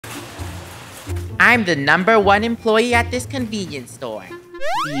I'm the #1 employee at this convenience store.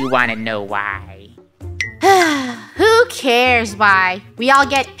 Do you want to know why? Who cares why? We all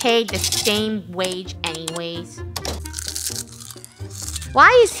get paid the same wage anyways. Why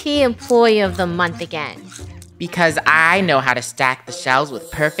is he employee of the month again? Because I know how to stack the shelves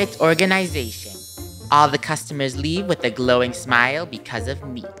with perfect organization. All the customers leave with a glowing smile because of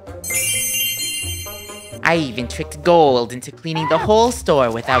me. I even tricked Gold into cleaning the whole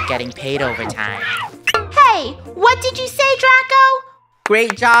store without getting paid overtime. Hey, what did you say, Draco?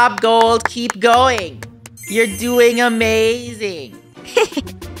 Great job, Gold. Keep going. You're doing amazing.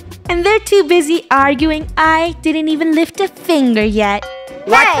 And they're too busy arguing. I didn't even lift a finger yet.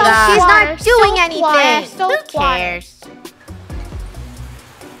 What Hey, the? she's not doing anything. So Who cares?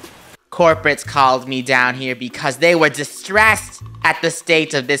 Corporates called me down here because they were distressed at the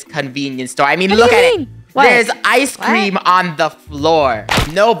state of this convenience store. I mean, look at it. What? There's ice cream on the floor.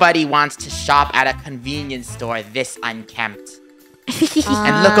 Nobody wants to shop at a convenience store this unkempt.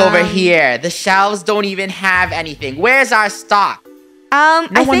 And look over here. The shelves don't even have anything. Where's our stock?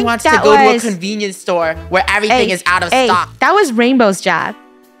 No one wants to go to a convenience store where everything is out of stock. That was Rainbow's job.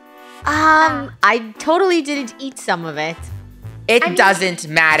 I totally didn't eat some of it. It doesn't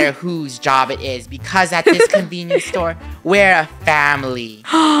matter whose job it is, because at this convenience store, we're a family.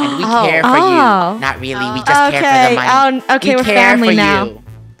 And we care for you. Not really, we just care for the money. Okay, we're care family for now. you.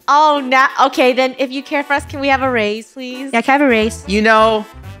 Oh, okay, then if you care for us, can we have a raise, please? Yeah, can I have a race? You know,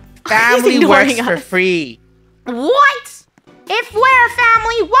 family works for free. What? If we're a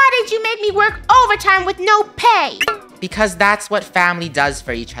family, why did you make me work overtime with no pay? Because that's what family does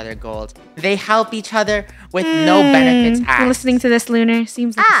for each other, Gold. They help each other with no benefits You're asked. listening to this, Lunar.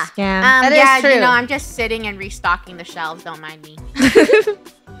 Seems like a scam. That is true. You know, I'm just sitting and restocking the shelves. Don't mind me.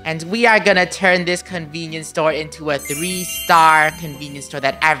 And we are gonna turn this convenience store into a 3-star convenience store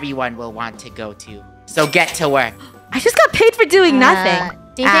that everyone will want to go to. So get to work. I just got paid for doing nothing.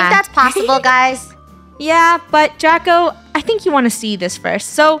 Do you think that's possible, guys? Yeah, but Draco, I think you want to see this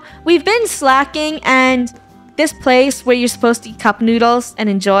first. So we've been slacking, and this place where you're supposed to eat cup noodles and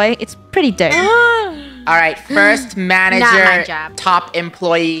enjoy, it's pretty dirty. All right, first Not my manager, job. top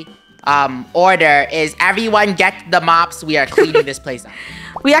employee order is everyone get the mops. We are cleaning this place up.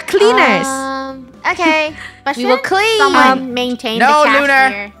 We are cleaners. Okay. But We will clean. someone maintain No, the cashier.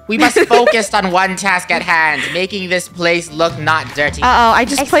 Lunar. We must focus on one task at hand, making this place look not dirty. I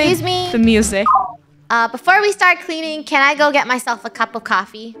just played Excuse me? the music. Before we start cleaning, can I go get myself a cup of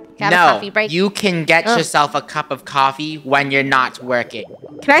coffee? Can I have a coffee No, break? you can get yourself a cup of coffee when you're not working.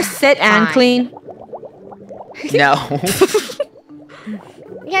 Can I sit and Fine. clean? No.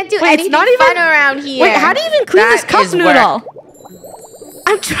 You can't do Wait, it's anything not even- fun around here. Wait, how do you even clean this That cup is noodle?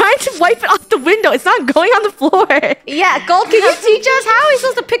 I'm trying to wipe it off the window. It's not going on the floor. Yeah, Gold, can you teach us? How are we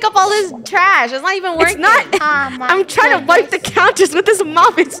supposed to pick up all this trash? It's not even working. It's not. I'm trying to wipe the counters with this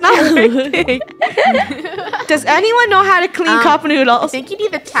mop. It's not working. Does anyone know how to clean cup I noodles? think you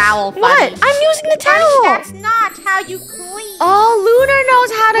need the towel. What? Funny. I'm using the Funny, towel. that's not how you clean. Oh, Lunar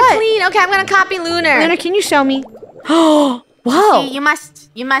knows how to What? clean. Okay, I'm gonna copy Lunar. Luna, can you show me? Oh, whoa. See,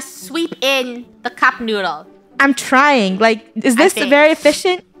 you must sweep in the cup noodle. I'm trying. Like, is this think- very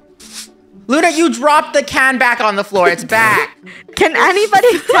efficient? Luna, you dropped the can back on the floor. It's back. Can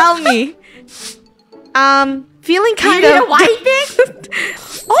anybody tell me? Feeling kind You need of. to wipe it?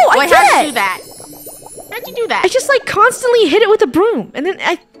 Oh, I Wait, did. how'd you do that? How'd you do that? I just like constantly hit it with a broom, and then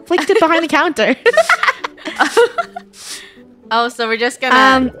I flicked it behind the counter. Oh, so we're just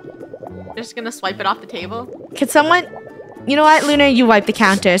gonna swipe it off the table? Can someone? You know what, Luna? You wipe the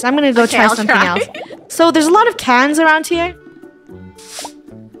counters. I'm gonna go Okay, try I'll something try. else. So there's a lot of cans around here.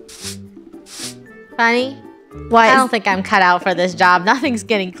 Funny. What? I don't think I'm cut out for this job. Nothing's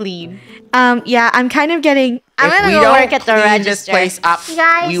getting clean. Yeah, I'm kind of getting. I'm If gonna we go don't work at the clean register. this place up,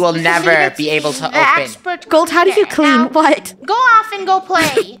 Guys, we will leave never it be able to the open. expert Gold, how did you there. clean? Now, What? Go off and go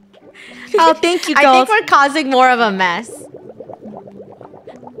play. Oh, thank you, I Gold. think we're causing more of a mess.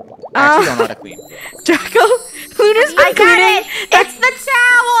 I actually don't know how to clean. Draco, Luna's been I got cleaning. it. It's the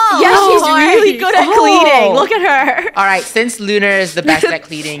towel. Yeah, she's Oh, really good at oh. cleaning. Look at her. All right, since Lunar is the best at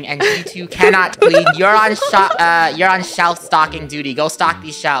cleaning and you two cannot clean, you're on shelf stocking duty. Go stock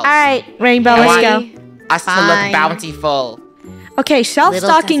these shelves. All right, Rainbow, I let's want go. us to look Fine. bountiful. Okay, shelf Little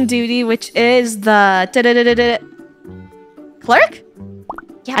stocking duty, which is the clerk.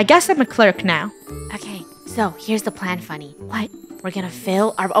 Yeah. I guess I'm a clerk now. Okay, so here's the plan, Funny. What? We're gonna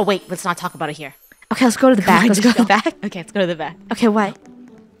fill our... Oh, wait, let's not talk about it here. Okay, let's go to the back. Let's go to the back. Okay, let's go to the back. Okay, what?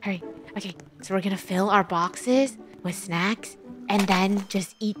 Hurry. Okay, so we're gonna fill our boxes with snacks and then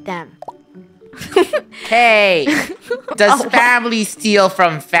just eat them. Hey, does family steal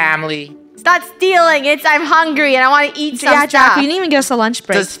from family? Stop stealing. I'm hungry and I want to eat some Yeah, stuff. Jack, you didn't even give us a lunch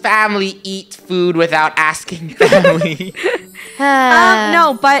break. Does family eat food without asking family?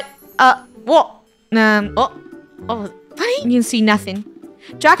 No, but Whoa. oh, Oh, you can see nothing.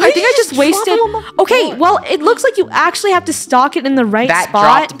 Jack, I think I just wasted. Okay, well, it looks like you actually have to stock it in the right That spot.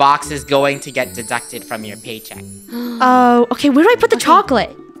 dropped box is going to get deducted from your paycheck. Oh, okay. Where do I put the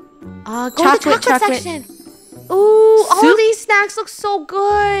chocolate? Go to the chocolate section. Ooh, all Soup? of these snacks look so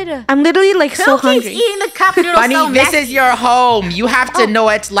good. I'm literally like so Who keeps hungry. eating the cup noodles Bunny, so this messy? is your home. You have to know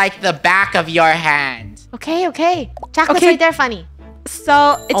it like the back of your hand. Okay, okay. Chocolate's Okay. right there, Funny.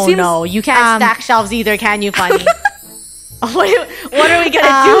 So it Oh seems. no, you can't um, stack shelves either, can you, Funny? what are we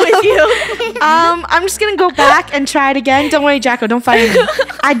gonna do with you? I'm just gonna go back and try it again. Don't worry, Jacko. Don't fight me.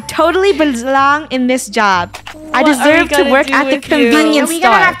 I totally belong in this job. I What are we deserve to gonna work do at the with you? Are convenience we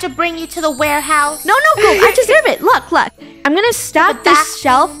store. gonna have to bring you to the warehouse? No, go. I deserve it. Look. I'm gonna stock back this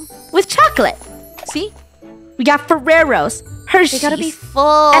shelf with chocolate. See? We got Ferreros, Hershey's, They gotta be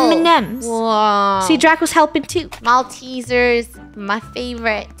full. M&Ms. Whoa. See, Draco's helping too. Maltesers, my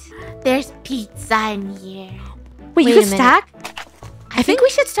favorite. There's pizza in here. Wait, you Wait a can minute. stack? I think we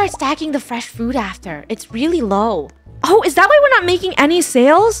should start stacking the fresh food after. It's really low. Oh, is that why we're not making any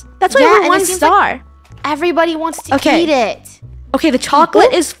sales? That's why Yeah, we're and it one seems star. Everybody wants to Okay. eat it. Okay, the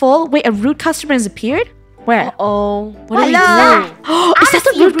chocolate is full. Wait, a rude customer has appeared? Where? Oh, what Hello. do we do? Oh, is that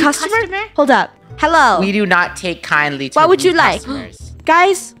the rude customer? Hold up. Hello. We do not take kindly to What would you rude like? customers.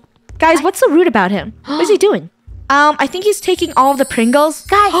 Guys, what's so rude about him? What is he doing? I think he's taking all of the Pringles.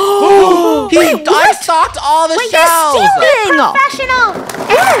 Guys, He unstocked all the shelves. Stealing! professional.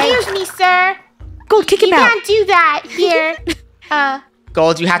 Excuse me, sir. Go kick him You out. can't do that here.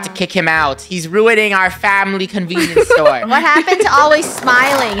 Gold, you have to kick him out. He's ruining our family convenience store. What happened to always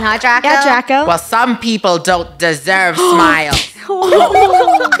smiling, huh, Draco? Yeah, Draco. Well, some people don't deserve smiles.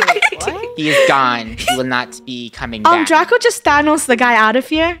 He is gone. He will not be coming back. Draco just Thanos the guy out of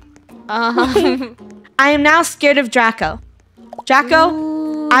here. I am now scared of Draco.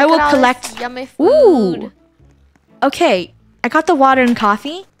 Draco, I will collect. Yummy food. Ooh. Okay, I got the water and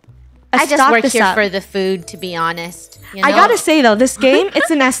coffee. I just stocked work this here up. for the food, to be honest. You know? I gotta say though, this game, it's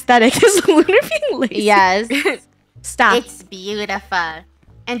an aesthetic. Is Lunar being lazy? Yes. Stop. It's beautiful.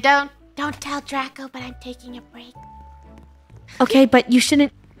 And don't tell Draco, but I'm taking a break. Okay, but you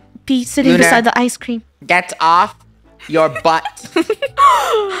shouldn't be sitting Lunar. beside the ice cream. Get off your butt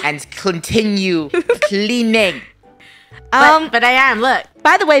and continue cleaning. But I am, look.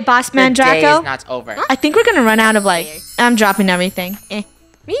 By the way, boss man the day Draco, is not over. I think we're gonna run out of I'm dropping everything.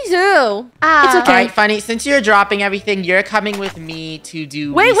 Me too. It's okay. All right, Funny, since you're dropping everything, you're coming with me to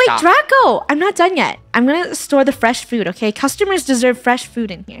do Wait, restock. Draco! I'm not done yet. I'm gonna store the fresh food, okay? Customers deserve fresh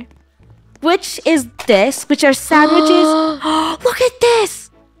food in here. Which is this, which are sandwiches. Look at this!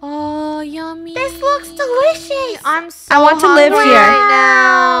 Oh, yummy. This looks delicious. I'm so I want to live hungry here. right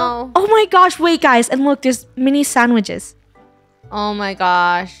now. Oh my gosh, wait guys, and look, there's mini sandwiches. Oh my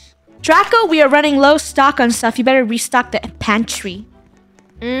gosh. Draco, we are running low stock on stuff. You better restock the pantry.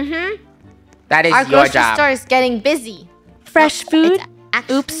 Mm-hmm. That is Our your grocery job. store is getting busy. Fresh food. It's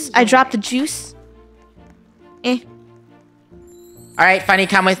actually Oops, I dropped the juice. All right, Funny,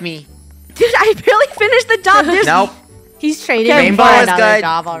 come with me. Dude, I barely finished the job. There's Nope. He's trading Okay, me Rainbow for is another good.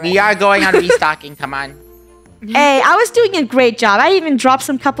 job already. We are going on restocking. Come on. Hey, I was doing a great job. I even dropped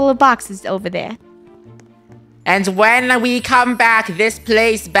some couple of boxes over there. And when we come back, this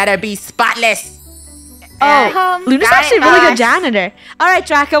place better be spotless. Oh, Luna's got actually it, a really good boss. janitor. All right,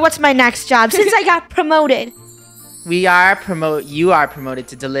 Draco, what's my next job? Since I got promoted. You are promoted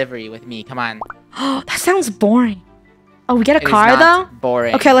to delivery with me. Come on. Oh, that sounds boring. Oh, we get a It is car not though?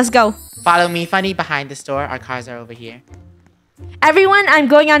 boring. Okay, let's go. Follow me, Funny, behind the store. Our cars are over here. Everyone, I'm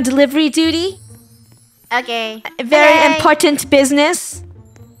going on delivery duty. Okay. Very Okay. important business.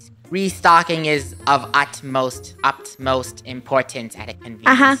 Restocking is of utmost importance at a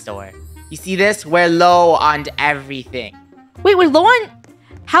convenience store. You see this? We're low on everything. Wait, we're low on...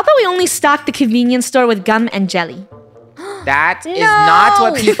 How about we only stock the convenience store with gum and jelly? That is not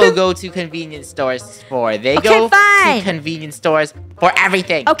what people go to convenience stores for. They go fine. to convenience stores for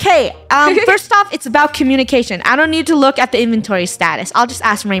everything. Okay, first off, it's about communication. I don't need to look at the inventory status. I'll just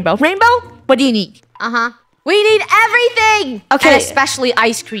ask Rainbow. Rainbow, what do you need? Uh-huh. We need everything. Okay. And especially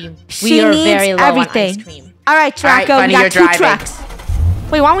ice cream. She We are needs very low everything. on ice cream. All right, Draco, Funny, we you're got two driving. trucks.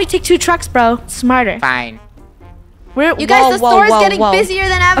 Wait, why don't we take two trucks, bro? Smarter. Fine. Where, You guys, the store is getting busier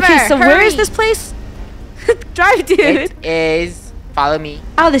than ever. Okay, so where is Hurry. this place? Drive, dude. It is. Follow me.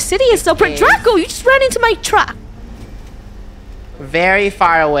 Oh, the city is so pretty. is. Draco, you just ran into my truck. Very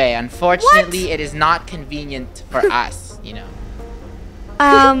far away. Unfortunately, it is not convenient for us, you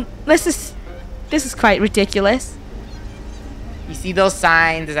know. Let's just... This is quite ridiculous. You see those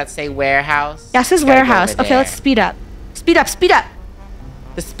signs that say warehouse? Yeah, it says You gotta go warehouse. over Okay, there. let's speed up. Speed up, speed up.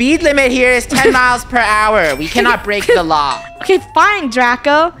 The speed limit here is 10 miles per hour. We cannot break the law. Okay, fine,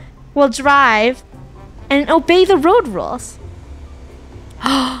 Draco. We'll drive and obey the road rules.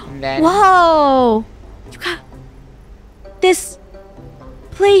 And then Whoa! You got... This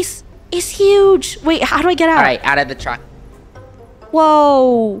place is huge. Wait, how do I get out? all right, out of the truck.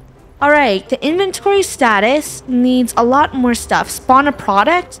 Whoa. All right, the inventory status needs a lot more stuff. Spawn a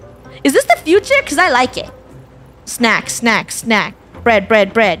product? Is this the future? Because I like it. Snack, snack, snack. Bread,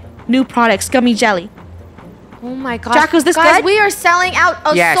 bread, bread. New products, gummy jelly. Oh my gosh. Draco's this Guys, good? we are selling out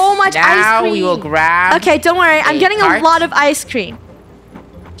of Yes, so much ice now cream. we will grab. Okay, don't worry. I'm a getting cart. a lot of ice cream.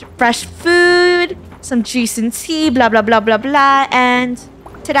 Fresh food, some juice and tea, blah, blah, blah, blah, blah. And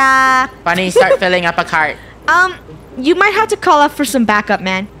ta-da. Funny, start filling up a cart. You might have to call up for some backup,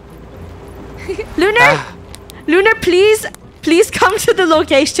 man. Lunar? Ah. Lunar, please come to the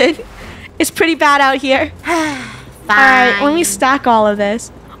location. It's pretty bad out here. Alright, let me stack all of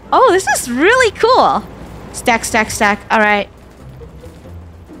this. Oh, this is really cool. Stack, stack, stack. Alright.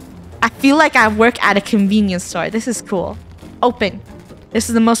 I feel like I work at a convenience store. This is cool. Open. This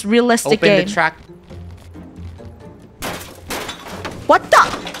is the most realistic Open game. the truck. What the?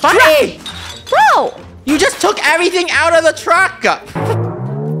 Funny! Bro! You just took everything out of the truck.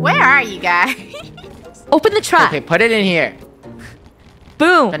 Where are you guys? Open the truck. Okay, put it in here.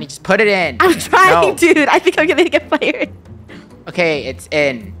 Boom. Funny, just put it in. I'm trying, No. dude. I think I'm gonna get fired. Okay, it's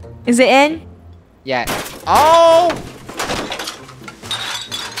in. Is it in? Yes. Oh!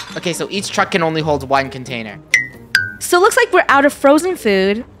 Okay, so each truck can only hold one container. So it looks like we're out of frozen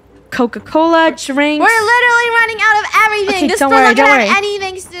food, Coca-Cola, drinks. We're literally running out of everything. Okay, this don't store's worry, not gonna don't have worry.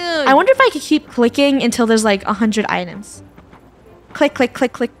 anything soon. I wonder if I could keep clicking until there's like 100 items. Click, click,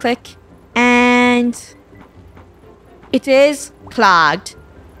 click, click, click. And it is clogged.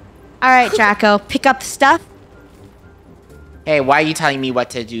 All right, Draco, pick up the stuff. Hey, why are you telling me what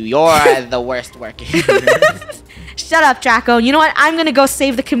to do? You're the worst worker. Shut up, Draco. You know what? I'm gonna go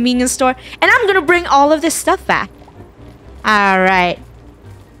save the convenience store, and I'm gonna bring all of this stuff back. All right.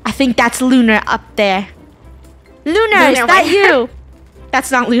 I think that's Lunar up there. Lunar, is Lunar, that where? you?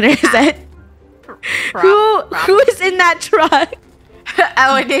 That's not Lunar, is it? Who is in that truck?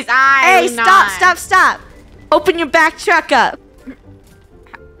 Oh, it is I. Hey, stop. Open your back truck up.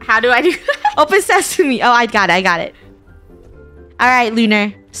 How do I do? Open sesame. Oh, I got it. All right,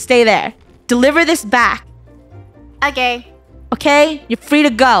 Lunar, stay there. Deliver this back. Okay. Okay, you're free to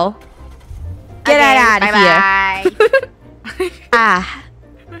go. Get Okay, out of here. bye-bye. Ah,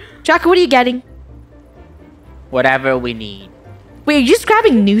 Draco, what are you getting? Whatever we need. Wait, are you just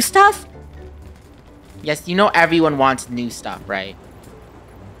grabbing new stuff? Yes, you know everyone wants new stuff, right?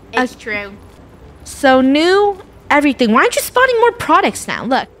 It's true. So new everything. Why aren't you spawning more products now?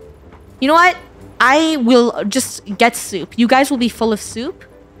 Look. You know what? I will just get soup. You guys will be full of soup.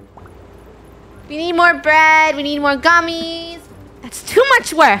 We need more bread. We need more gummies. That's too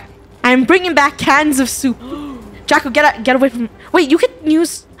much work. I'm bringing back cans of soup. Draco, get away from... Wait, you could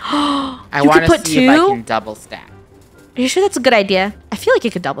use... I you want could to put see if I two? can double stack. Are you sure that's a good idea? I feel like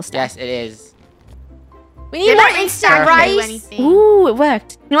you could double stack. Yes, it is. We need Did more I instant perfect. rice. Ooh, it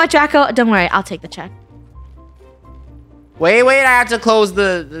worked. You know what, Draco? Don't worry. I'll take the check. Wait, I have to close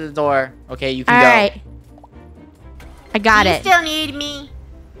the door. Okay, you can All go. right. I got You it. still need me.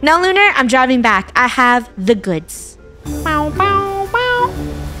 No, Lunar, I'm driving back. I have the goods. Bow, bow, bow.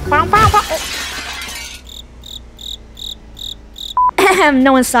 Bow, bow, bow. Ahem,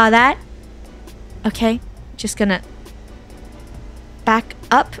 no one saw that. Okay, just gonna back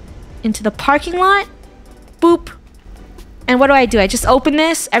up into the parking lot. Boop. And what do? I just open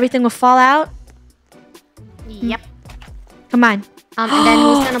this, everything will fall out. Yep. Come on. And then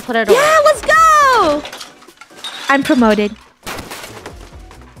who's gonna put it away? Yeah, let's go! I'm promoted.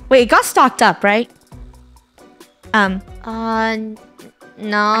 Wait, it got stocked up, right? No.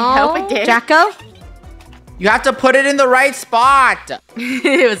 I hope it did. Draco? You have to put it in the right spot.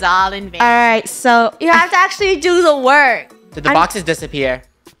 It was all in vain. Alright, so... You have to actually do the work. Did the I'm- boxes disappear?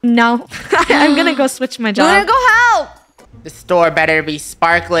 No. I'm gonna go switch my Luna, job. go help. The store better be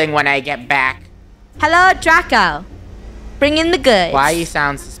sparkling when I get back. Hello, Draco. Bring in the goods. Why you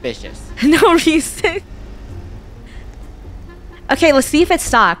sound suspicious? No reason. Okay, let's see if it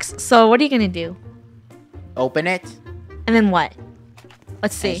stocks. So what are you gonna do? Open it. And then what?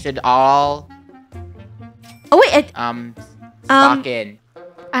 Let's They see. should all Oh wait, stock in.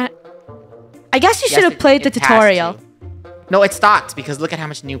 I guess you should Yes, have played the it has tutorial. to. No, it stocked because look at how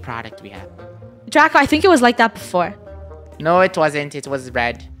much new product we have. Draco, I think it was like that before. No, it wasn't. It was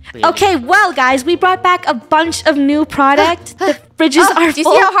red. Clearly. Okay, well, guys, we brought back a bunch of new product. The fridges are Do you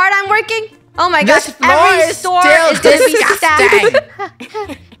full. see how hard I'm working? Oh my gosh, This floor every is store still is gonna be disgusting.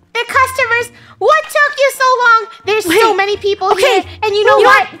 stacked. The customers, what took you so long? There's so many people here. And you know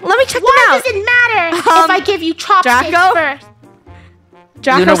what? Let me check them Why out. does it matter if I give you chopsticks Draco? first?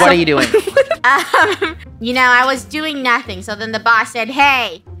 Luna, what are you doing? You know, I was doing nothing. So then the boss said,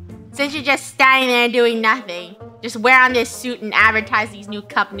 hey, since you're just standing there doing nothing, just wear on this suit and advertise these new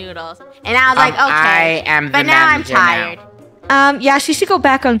cup noodles. And I was like, okay. I am the but now I'm manager tired. Yeah, she should go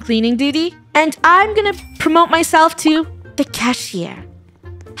back on cleaning duty. And I'm gonna promote myself to the cashier.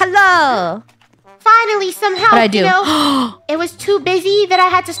 Hello. Finally, some help, What'd I do? you know? It was too busy that I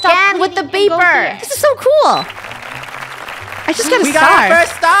had to stop Scan with the cleaning and go beeper. here. This is so cool. I just got a We star. got our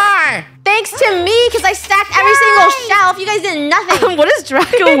first star. Thanks to me, because I stacked every single shelf. You guys did nothing. What is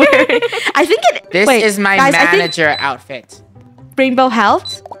Draco wearing? I think it. This wait, is my guys, I think manager outfit. Rainbow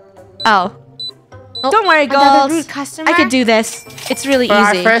helped. Oh. Don't worry, Another girls. rude customer? I could do this. It's really For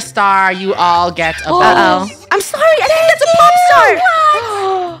our easy. first star, you all get a Uh-oh. bonus. I'm sorry. I think that's a pop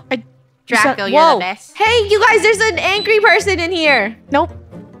star. I- Draco, you you're said- the best. Hey, you guys, there's an angry person in here. Nope.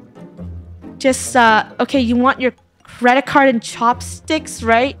 Just, okay, you want your credit card and chopsticks,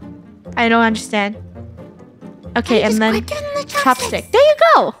 right? I don't understand. Okay, and then chopstick. There you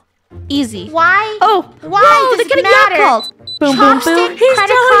go. Easy. Why? Oh, Why whoa, does they're it getting yacht matter? called. Boom, boom, boom. Chopstick, He's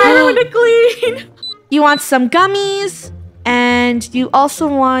credit telling card. everyone to clean. You want some gummies, and you also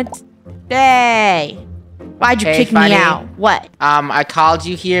want... Hey. Why'd you Hey, kick me Funneh. out? What? I called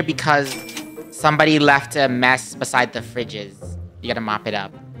you here because somebody left a mess beside the fridges. You gotta mop it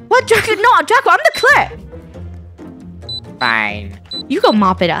up. What, Draco? No, Draco, I'm the clerk. Fine. You go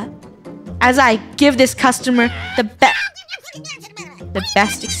mop it up. As I give this customer the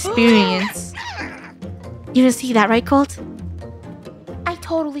best experience. You didn't see that, right, Colt? I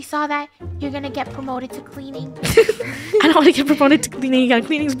totally saw that. You're gonna get promoted to cleaning. I don't want to get promoted to cleaning again.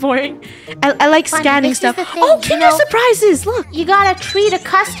 Cleaning's boring. I like Funneh, scanning this is stuff. the thing, Oh, you Kinder know- Surprises! Look. You gotta treat a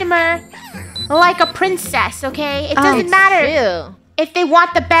customer like a princess, okay? It doesn't matter Ew. if they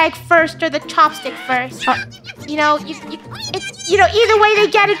want the bag first or the chopstick first. You know, either way they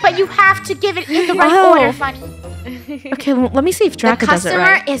get it, but you have to give it in the right Wow. order, Funneh. Okay, well, let me see if The Draco does it customer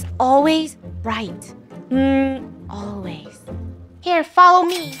right. is always right. Always. Here, follow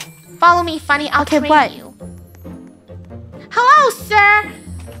me. Follow me, Funneh. I'll Okay, train what? you. Hello, sir.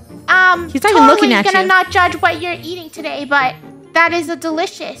 He's not even looking at gonna you. not judge what you're eating today, but that is a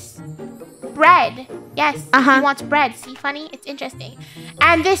delicious bread. Yes, he wants bread. See, Funneh? It's interesting.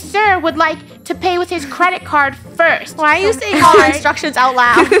 And this sir would like to pay with his credit card first. Why are you saying all the instructions out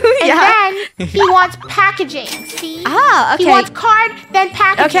loud? And then he wants packaging. See? Ah, okay. He wants card, then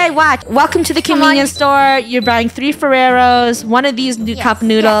packaging. Okay, watch. Welcome to the convenience store. You're buying 3 Ferreros, one of these cup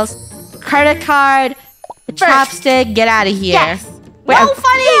noodles, credit card, a chopstick. Get out of here. Yes. Wait, Oh,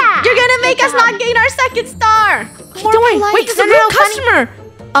 Funny! Yeah. You're gonna make us not gain our second star. don't worry. polite. Wait, there's a No, new no, Funny.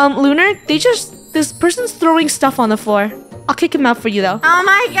 customer. Lunar, this person's throwing stuff on the floor. I'll kick him out for you though. Oh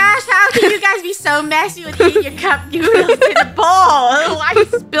my gosh, how can you guys be so messy with eating your cup noodles in a bowl? Why are you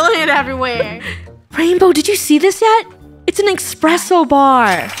spilling it everywhere? Rainbow, did you see this yet? It's an espresso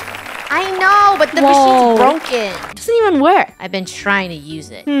bar. I know, but the Whoa. machine's broken. It doesn't even work. I've been trying to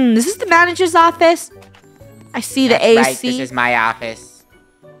use it. This is the manager's office. I see the AC. Right, this is my office.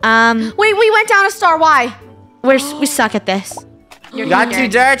 Wait, we went down a star. Why? we suck at this. You got too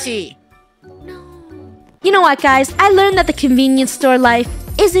dirty. You know what, guys? I learned that the convenience store life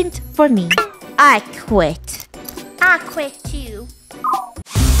isn't for me. I quit. I quit too.